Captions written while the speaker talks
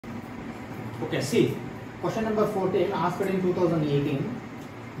Okay, see, question number 14 asked in 2018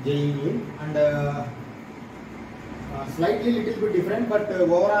 JEE and slightly little bit different, but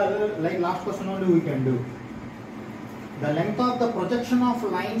overall like last question only we can do. The length of the projection of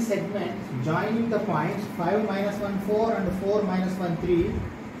line segments joining the points 5 minus 1 4 and 4 minus 1 3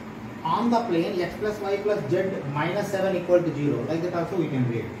 on the plane x plus y plus z minus 7 equal to 0. Like that also we can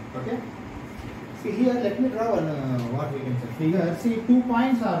read. Okay. See here, let me draw one what we can say figure. See, 2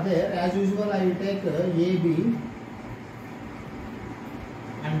 points are there. As usual, I will take A, B,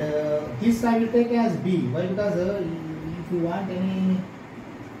 and this I will take as B. Why? Because if you want any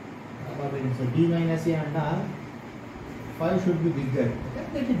what we can say D minus A and R, 5 should be bigger. Okay,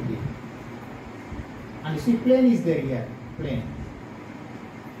 let it be. And you see, plane is there here. Plane.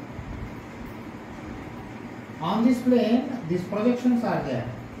 On this plane, these projections are there.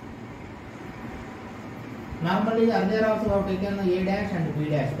 Normally, earlier also we have taken A dash and B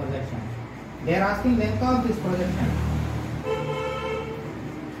dash projection. They are asking length of this projection.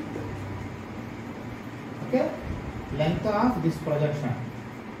 Okay, length of this projection.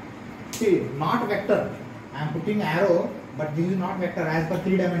 See, not vector. I am putting arrow, but this is not vector. As per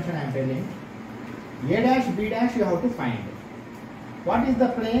 3 dimension, I am telling. A dash, B dash, you have to find. What is the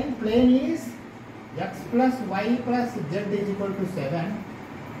plane? Plane is x plus y plus z is equal to 7.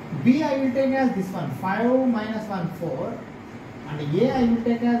 B I will take as this one 5 minus 1 4 and A I will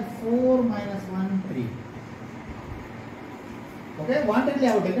take as 4 minus 1 3. Okay, wantedly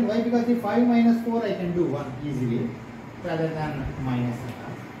I have taken. Why? Because the 5 minus 4 I can do 1 easily rather than minus.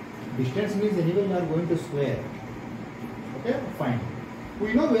 Distance means anyway you are going to square. Okay, fine.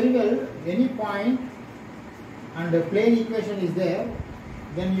 We know very well any point and the plane equation is there,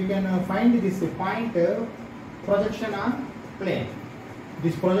 then you can find this point projection on plane.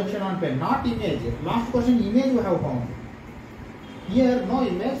 This projection on plane, not image. Last question, image we have found. Here, no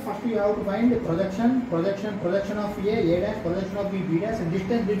image. First, you have to find the projection of A dash, projection of B dash, and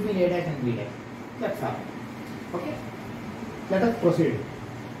distance between A dash and B dash. That's all. Okay. Let us proceed.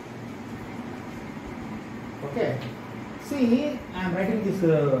 Okay. See, I am writing this.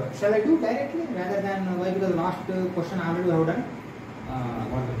 Shall I do directly rather than why? Because last question already we have done.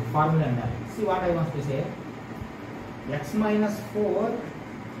 What the formula and that. See what I want to say. X minus 4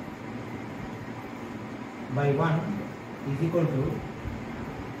 by 1 is equal to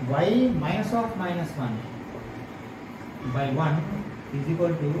y minus of minus 1 by 1 is equal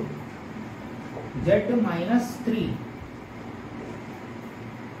to z minus 3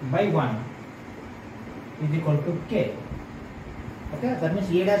 by 1 is equal to k. Okay, that means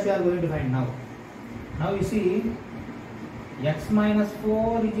A dash we are going to find now. Now you see x minus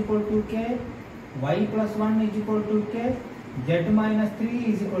 4 is equal to k, y plus 1 is equal to k, z minus 3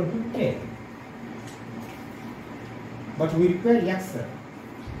 is equal to k. But we require x.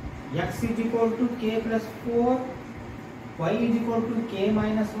 X is equal to k plus 4, y is equal to k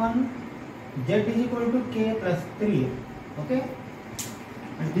minus 1, z is equal to k plus 3. Okay?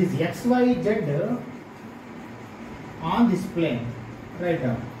 And this x, y, z on this plane. Write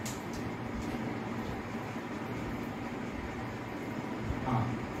down.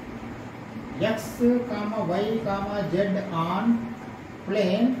 X comma y comma z on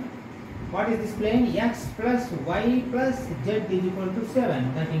plane. What is this plane? X plus y plus z is equal to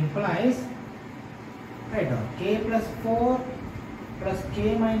 7. That implies, write down, k plus 4 plus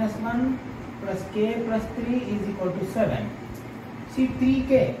k minus 1 plus k plus 3 is equal to 7. See,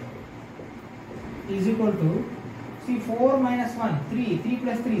 3k is equal to, see, 4 minus 1 3, 3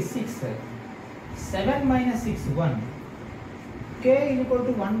 plus 3 6, 7 minus 6 1, k is equal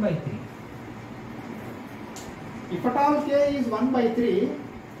to 1 by 3. If at all k is 1 by 3,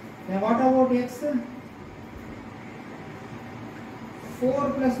 then what about x?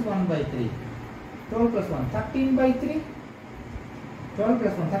 4 plus 1 by 3, 12 plus 1, 13 by 3, 12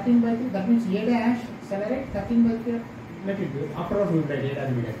 plus 1, 13 by 3, that means A dash, accelerate, 13 by 3, let it go. After all, we will write A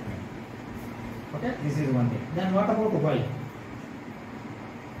dash, B dash. Okay, this is one thing. Then what about y?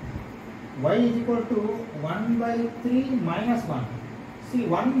 Y is equal to 1 by 3 minus 1. See,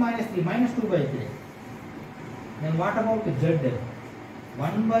 1 minus 3, minus 2 by 3. Then what about z?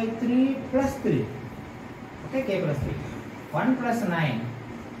 1 by 3 plus 3. Okay, k plus 3. 1 plus 9.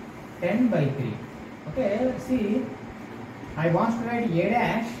 10 by 3. Okay, see, I want to write A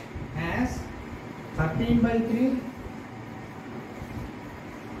dash as 13 by 3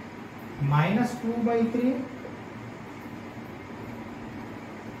 minus 2 by 3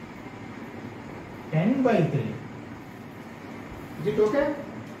 10 by 3. Is it okay?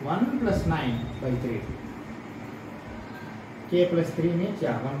 1 plus 9 by 3. K plus 3 means,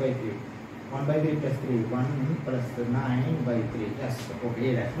 yeah, 1 by 3. 1 by 3 plus 3, 1 plus 9 by 3. Yes, okay,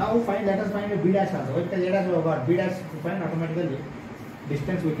 A dash. Now let us find B dash also. Because A dash we have got, B dash to find automatically.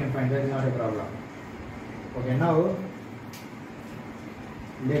 Distance we can find, that is not a problem. Okay, now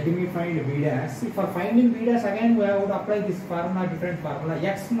let me find B dash. See, for finding B dash again we would apply this formula, different formula.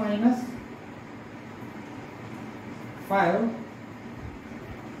 X minus 5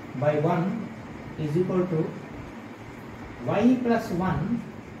 by 1 is equal to y plus 1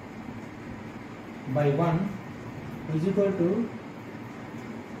 by 1 is equal to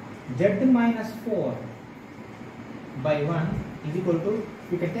z minus 4 by 1 is equal to,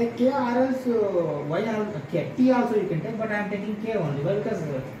 you can take k or else y or k, t also you can take, but I am taking k only. Why? Because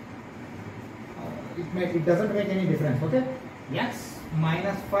it doesn't make any difference. Okay, x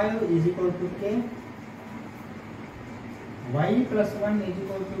minus 5 is equal to k, y plus 1 is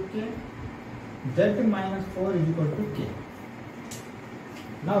equal to k, z minus 4 is equal to k.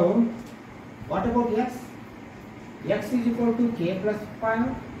 Now what about x? X is equal to k plus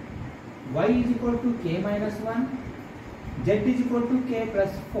 5, y is equal to k minus 1, z is equal to k plus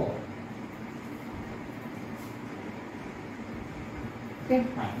 4. Okay,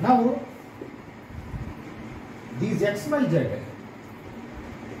 fine. Now these x by z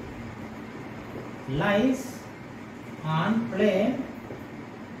lies on plane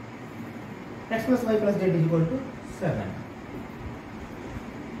x plus y plus z is equal to 7.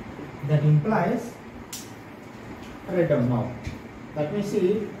 That implies, write down now. Let me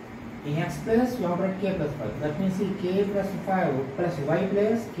see, in x place you operate k plus 5. Let me see, k plus 5 plus y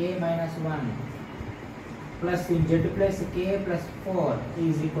place k minus 1 plus in z place k plus 4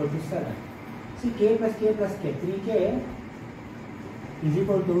 is equal to 7. See, k plus k plus k, 3k is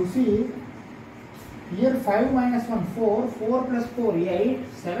equal to, see, here 5 minus 1 4, 4 plus 4 8,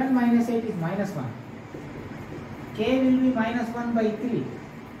 7 minus 8 is minus 1. K will be minus 1 by 3.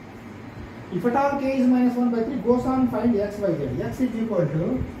 If at all k is minus 1 by 3, goes on find x by z. X is equal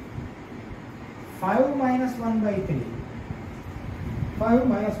to 5 minus 1 by 3. 5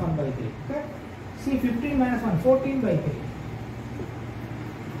 minus 1 by 3. Okay? See, 15 minus 1, 14 by 3.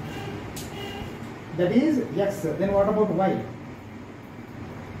 That is x. Then what about y?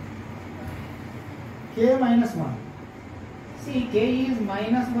 K minus 1. See, k is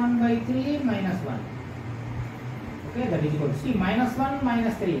minus 1 by 3 minus 1. Okay, that is equal to, see, minus 1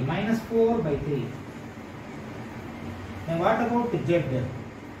 minus 3, minus 4 by 3. Then what about z?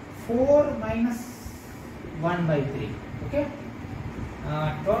 4 minus 1 by 3. Okay,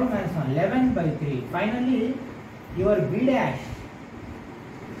 12 minus 1, 11 by 3. Finally, your b dash.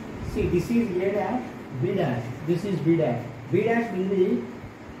 See, this is a dash, b dash. This is b dash. B dash will be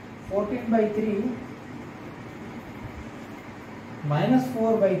 14 by 3 minus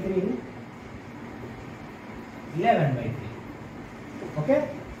 4 by 3. 11 by 3. Okay.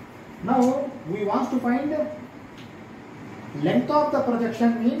 Now we want to find length of the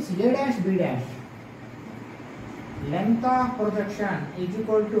projection, means a dash b dash. Length of projection is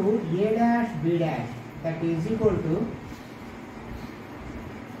equal to a dash b dash. That is equal to,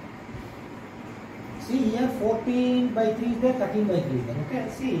 see here 14 by 3 is there, 13 by 3 is there. Okay.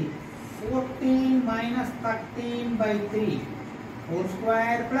 See, 14 minus 13 by 3 whole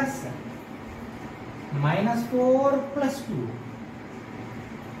square plus minus 4 plus 2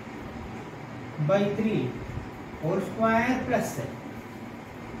 by 3 whole square plus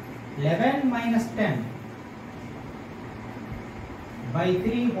 11 minus 10 by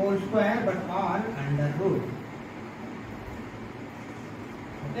 3 whole square, but all under root.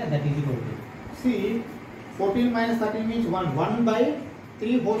 Okay, that is equal to, see, 14 minus 13 means 1. 1 by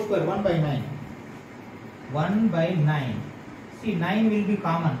 3 whole square, 1 by 9. 1 by 9. See, 9 will be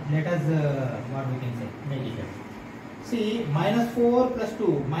common. Let us, what we can say, make it. See, minus 4 plus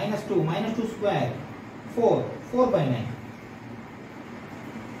 2, minus 2 square, 4, 4 by 9.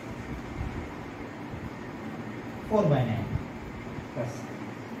 4 by 9. Plus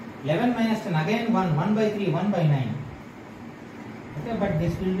 11 minus 10, again 1 by 3, 1 by 9. Okay, but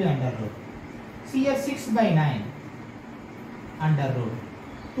this will be under root. See here, 6 by 9 under root.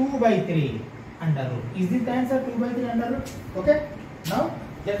 2 by 3 under root. Is this the answer? 2 by 3 under root. Okay. Now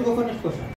let's go for next question.